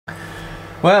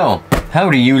Well,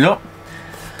 howdy you lot.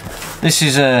 This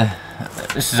is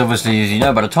obviously, as you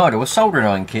know by the title, a soldering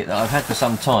iron kit that I've had for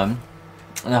some time,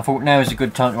 and I thought now is a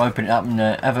good time to open it up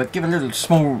and give a little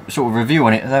small sort of review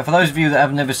on it. For those of you that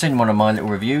have never seen one of my little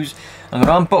reviews, I'm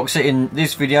going to unbox it in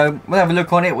this video. We'll have a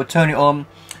look on it, we'll turn it on,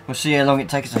 we'll see how long it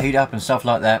takes to heat up and stuff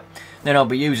like that. Then I'll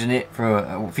be using it for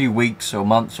a few weeks or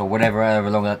months or whatever,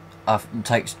 however long it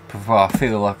takes before I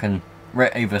feel I can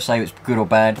either say it's good or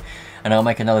bad, and I'll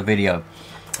make another video.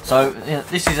 So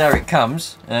this is how it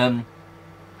comes. I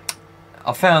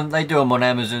found they do them on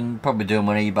Amazon, probably do them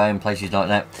on eBay and places like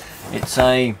that. It's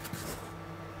a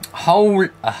HoLife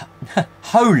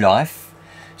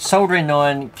soldering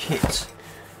iron kit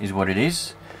is what it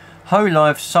is.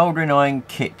 HoLife soldering iron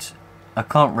kit. I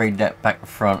can't read that back and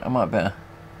front. I might better.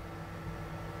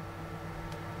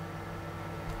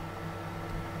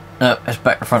 No, it's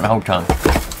back and front the whole time.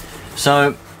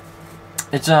 So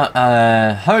it's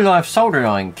a HoLife soldering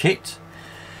iron kit.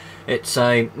 It's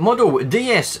a model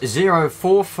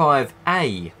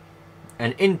DS045A,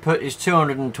 and input is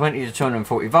 220 to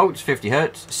 240 volts, 50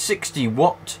 hertz, 60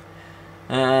 watt.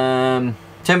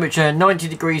 Temperature 90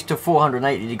 degrees to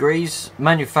 480 degrees.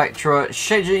 Manufacturer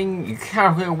Shedding,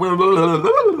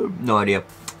 no idea,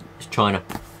 it's China.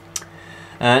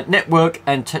 Network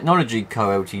and Technology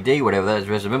Co Ltd, whatever that is,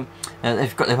 the rest of them.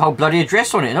 They've got their whole bloody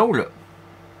address on it and all. Look.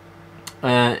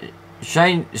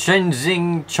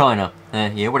 Shenzhen, China.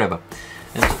 Yeah, whatever.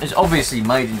 It's obviously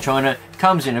made in China.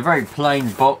 Comes in a very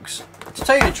plain box. To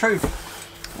tell you the truth,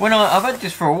 I've had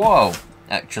this for a while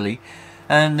actually,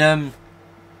 and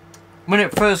when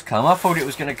it first came, I thought it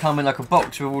was going to come in like a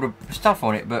box with all the stuff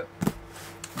on it, but it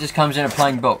just comes in a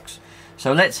plain box.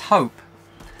 So let's hope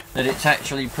that it's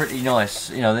actually pretty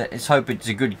nice. You know, let's hope it's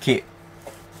a good kit.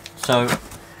 So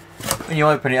when you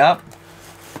open it up,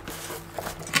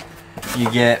 you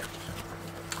get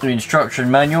the instruction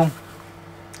manual,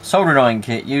 soldering iron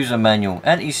kit, user manual,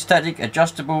 anti-static,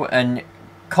 adjustable and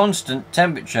constant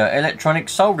temperature electronic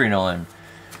soldering iron.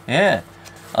 Yeah,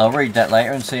 I'll read that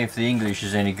later and see if the English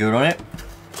is any good on it.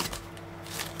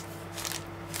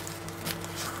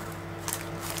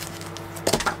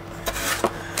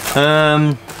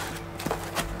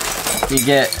 You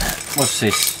get, what's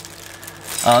this?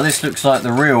 This looks like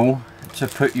the reel to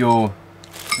put your,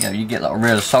 you know, you get like a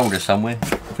reel of solder somewhere.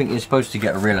 I think you're supposed to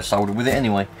get a reel of solder with it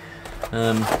anyway.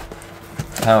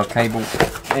 Power cable.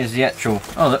 There's the actual,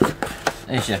 oh look,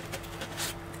 there's your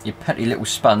petty little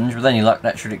sponge, but then you like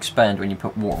that should expand when you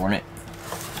put water on it.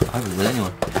 I hope it will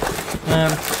anyway.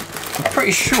 I'm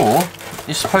pretty sure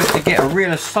you're supposed to get a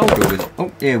reel of solder with it.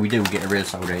 Oh yeah, we do get a reel of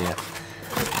solder, yeah.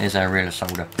 There's our reel of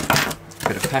solder.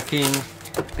 Bit of packing,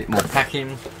 a bit more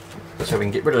packing, so we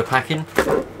can get rid of the packing.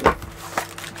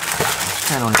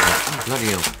 Stand on here. Oh, bloody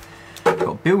hell. Got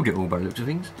to build it all by the looks of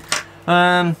things.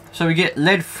 So we get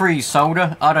lead-free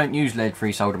solder. I don't use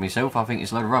lead-free solder myself. I think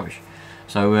it's a load of rubbish.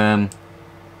 So I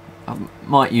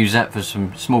might use that for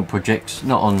some small projects,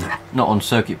 not on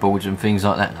circuit boards and things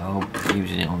like that. I'll be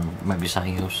using it on maybe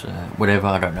something else, whatever.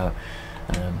 I don't know.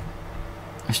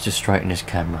 Let's just straighten this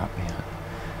camera up here.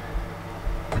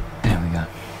 There we go.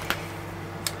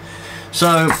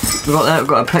 So we've got that. We've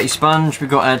got a petty sponge. We've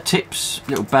got our tips,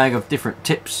 little bag of different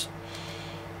tips.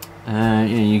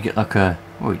 You get like a,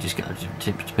 well, you just get different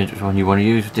tips, depends which one you want to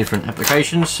use for different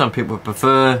applications. Some people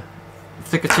prefer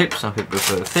thicker tips, some people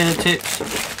prefer thinner tips.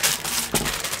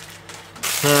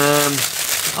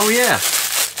 Oh yeah,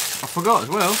 I forgot as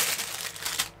well,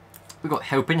 we've got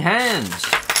helping hands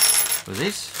for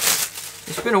this.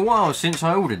 It's been a while since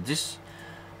I ordered this,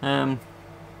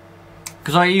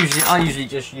 because I usually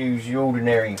just use the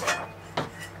ordinary.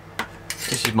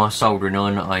 This is my soldering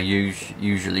iron that I use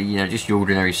usually, you know, just the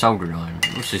ordinary soldering iron.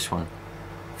 What's this one?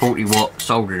 40 watt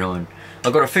soldering iron.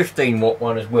 I've got a 15 watt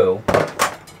one as well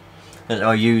that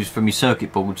I use for my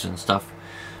circuit boards and stuff.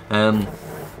 I've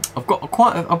got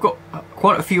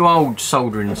quite a few old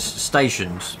soldering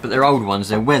stations, but they're old ones.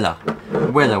 They're Weller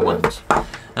ones.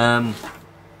 But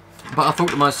I thought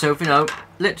to myself, you know,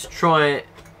 let's try it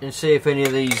and see if any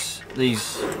of these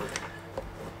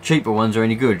cheaper ones are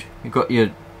any good. You've got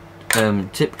your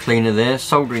tip cleaner there,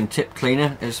 soldering tip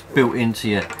cleaner. It's built into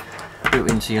your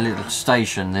little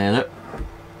station there, look,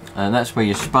 and that's where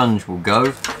your sponge will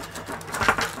go.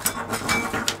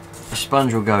 The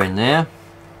sponge will go in there.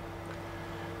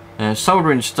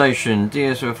 Soldering station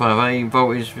DS045A,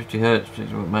 voltage 50 hertz,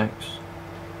 50 watt max.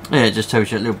 Yeah, it just tells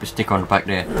you a little bit stick on the back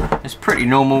there. It's pretty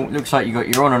normal. Looks like you got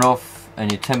your on and off and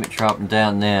your temperature up and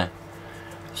down there.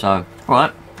 So,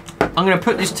 right, I'm going to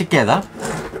put this together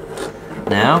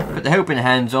now, put the helping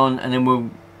hands on, and then we'll,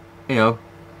 you know,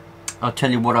 I'll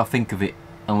tell you what I think of it,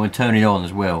 and we'll turn it on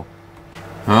as well.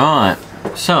 Alright,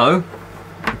 so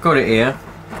I've got it here.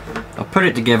 I've put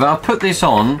it together. I've put this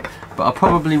on, but I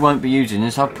probably won't be using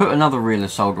this. I've put another reel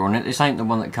of solder on it. This ain't the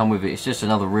one that come with it. It's just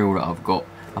another reel that I've got.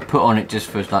 I put on it just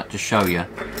for like to show you.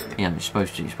 You know, you're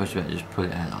supposed to just pull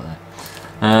it out like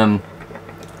that.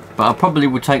 But I probably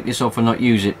will take this off and not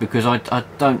use it because I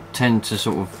don't tend to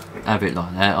sort of have it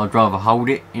like that. I'd rather hold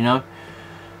it, you know.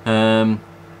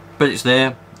 But it's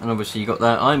there, and obviously you got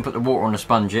that. I haven't put the water on the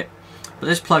sponge yet. But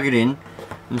let's plug it in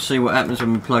and see what happens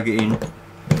when we plug it in.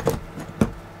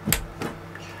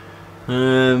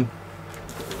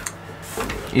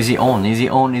 Is it on? Is it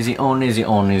on? Is it on? Is it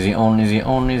on? Is it on? Is it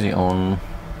on? Is it on?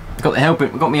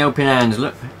 Got me helping hands.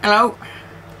 Look, hello.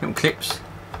 Little clips.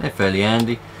 They're fairly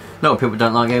handy. A lot of people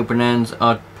don't like helping hands.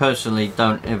 I personally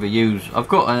don't ever use. I've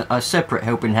got a separate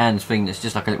helping hands thing that's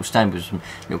just like a little stand with some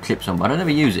little clips on, but I don't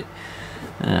ever use it.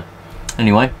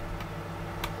 Anyway,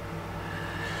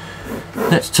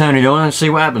 let's turn it on and see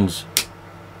what happens.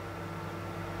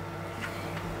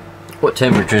 What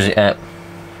temperature is it at?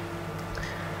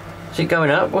 Is it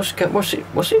going up? What's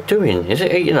it doing? Is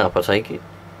it heating up? I take it.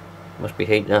 Must be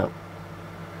heating up.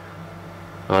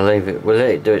 I'll leave it. We'll let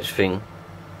it do its thing.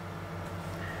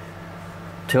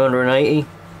 280. Is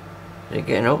it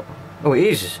getting hot? Oh, it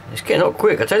is. It's getting hot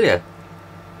quick, I tell you.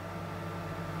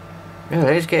 Yeah,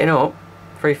 it's getting hot.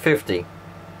 350.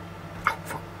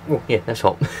 Oh, yeah, that's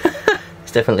hot.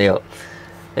 It's definitely hot.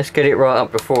 Let's get it right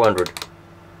up to 400.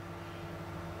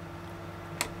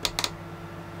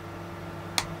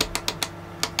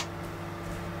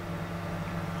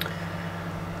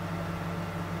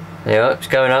 Yeah, it's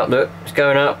going up, look, it's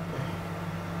going up.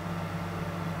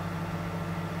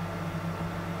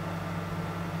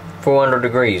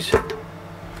 $400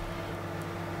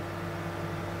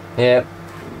 Yeah,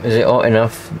 is it hot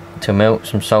enough to melt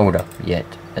some solder yet?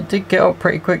 It did get hot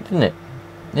pretty quick, didn't it?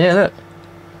 Yeah, look.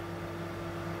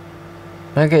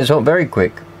 That gets hot very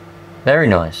quick. Very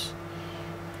nice.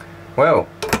 Well,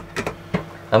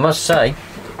 I must say,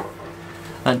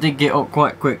 that did get hot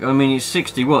quite quick. I mean, it's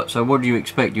 60 watts, so what do you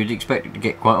expect? You'd expect it to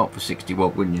get quite hot for 60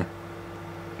 watt, wouldn't you?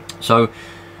 So,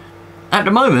 at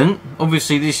the moment,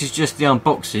 obviously this is just the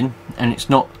unboxing, and it's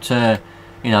not,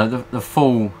 you know, the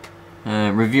full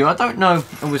review. I don't know,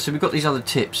 obviously we've got these other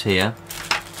tips here,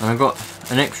 and I've got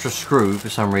an extra screw for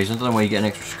some reason. I don't know where you get an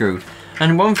extra screw.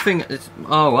 And one thing,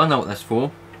 oh, I know what that's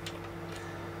for.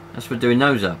 That's for doing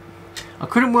those up. I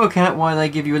couldn't work out why they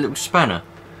give you a little spanner,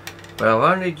 but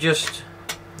I've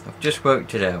just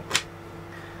worked it out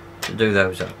to do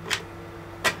those up.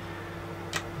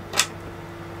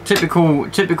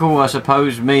 Typical, I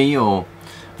suppose, me or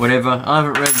whatever. I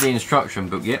haven't read the instruction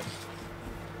book yet.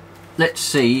 Let's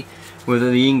see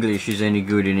whether the English is any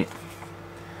good in it.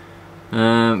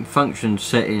 Function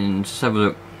settings. Let's have a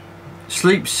look.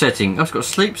 Sleep setting. Oh, it's got a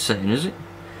sleep setting, is it?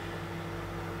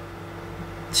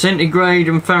 Centigrade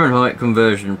and Fahrenheit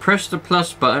conversion. Press the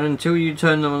plus button until you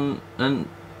turn on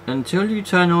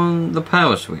the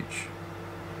power switch.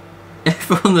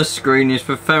 F on the screen is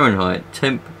for Fahrenheit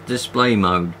temp display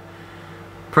mode.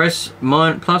 Press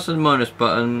plus and minus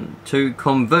button to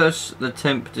converse the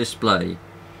temp display.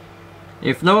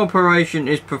 If no operation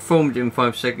is performed in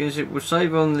 5 seconds, it will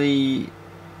save on the.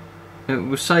 It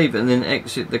will save and then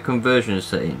exit the conversion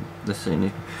setting.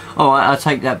 Oh, I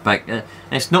take that back.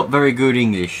 It's not very good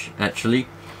English, actually.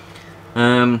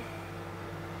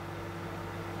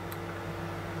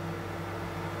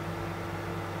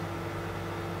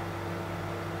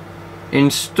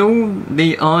 Install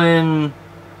the iron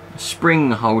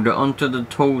spring holder onto the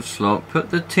tool slot. Put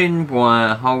the tin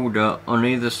wire holder on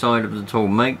either side of the tool.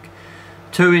 Make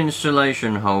 2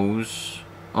 installation holes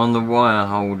on the wire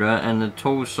holder and the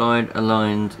tool side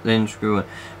aligned, then screw it.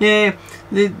 Yeah,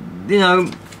 you know,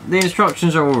 the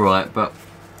instructions are alright, but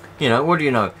you know, what do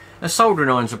you know? A soldering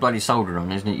iron's a bloody soldering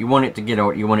iron, isn't it? You want it to get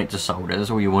out, you want it to solder, that's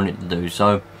all you want it to do.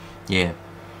 So yeah,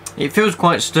 it feels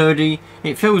quite sturdy,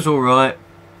 it feels alright.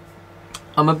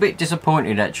 I'm a bit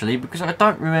disappointed actually, because I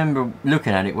don't remember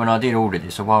looking at it when I did order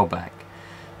this a while back.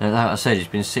 And like I said, it's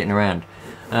been sitting around.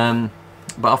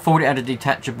 But I thought it had a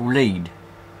detachable lead,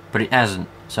 but it hasn't.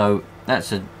 So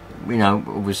that's a, you know,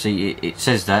 obviously it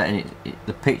says that, and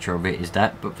the picture of it is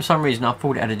that. But for some reason I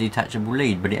thought it had a detachable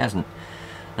lead, but it hasn't.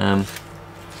 But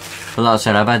like I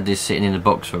said, I've had this sitting in the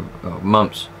box for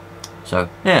months. So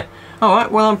yeah, all right.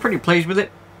 Well, I'm pretty pleased with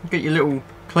it. Get your little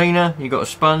cleaner. You got a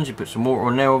sponge. You put some water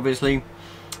on there, obviously.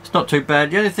 It's not too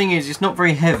bad. The only thing is, it's not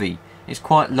very heavy. It's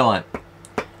quite light,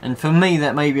 and for me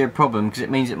that may be a problem because it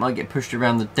means it might get pushed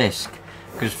around the desk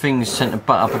because things tend to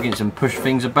butt up against and push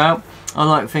things about. I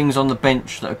like things on the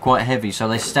bench that are quite heavy so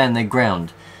they stand their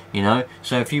ground, you know.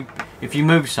 So if you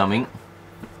move something,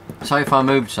 So if I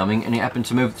moved something and it happened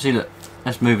to move, see look,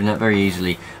 that's moving that very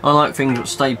easily. I like things that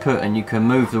stay put and you can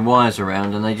move the wires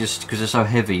around and they just, because they're so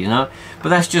heavy, you know. But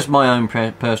that's just my own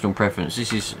personal preference.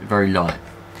 This is very light.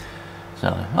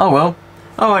 So, oh well.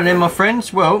 Alright then my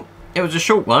friends, well, it was a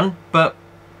short one, but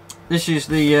this is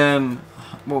the,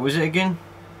 what was it again?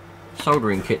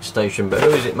 Soldering kit station, but who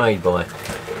is it made by?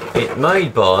 It's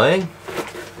made by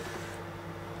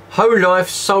HoLife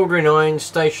Soldering Iron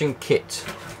Station Kit.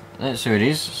 That's who it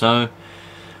is. So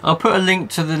I'll put a link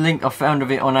to the link I found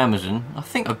of it on Amazon. I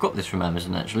think I got this from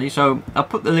Amazon actually. So I'll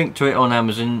put the link to it on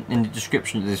Amazon in the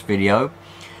description of this video.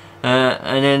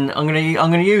 And then I'm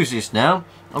gonna use this now.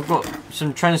 I've got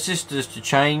some transistors to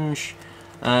change.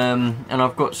 And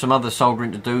I've got some other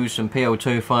soldering to do, some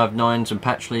PL259, some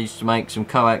patch leads to make, some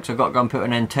coax. I've got to go and put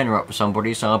an antenna up for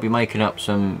somebody, so I'll be making up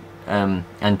some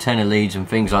antenna leads and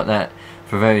things like that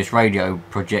for various radio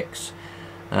projects,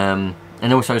 and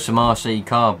also some RC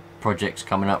car projects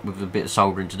coming up with a bit of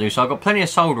soldering to do. So I've got plenty of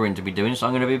soldering to be doing, so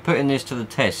I'm going to be putting this to the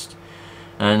test.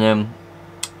 And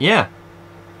yeah,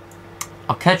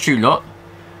 I'll catch you lot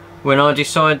when I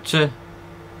decide to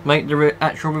make the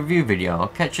actual review video. I'll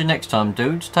catch you next time,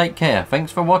 dudes. Take care.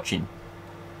 Thanks for watching.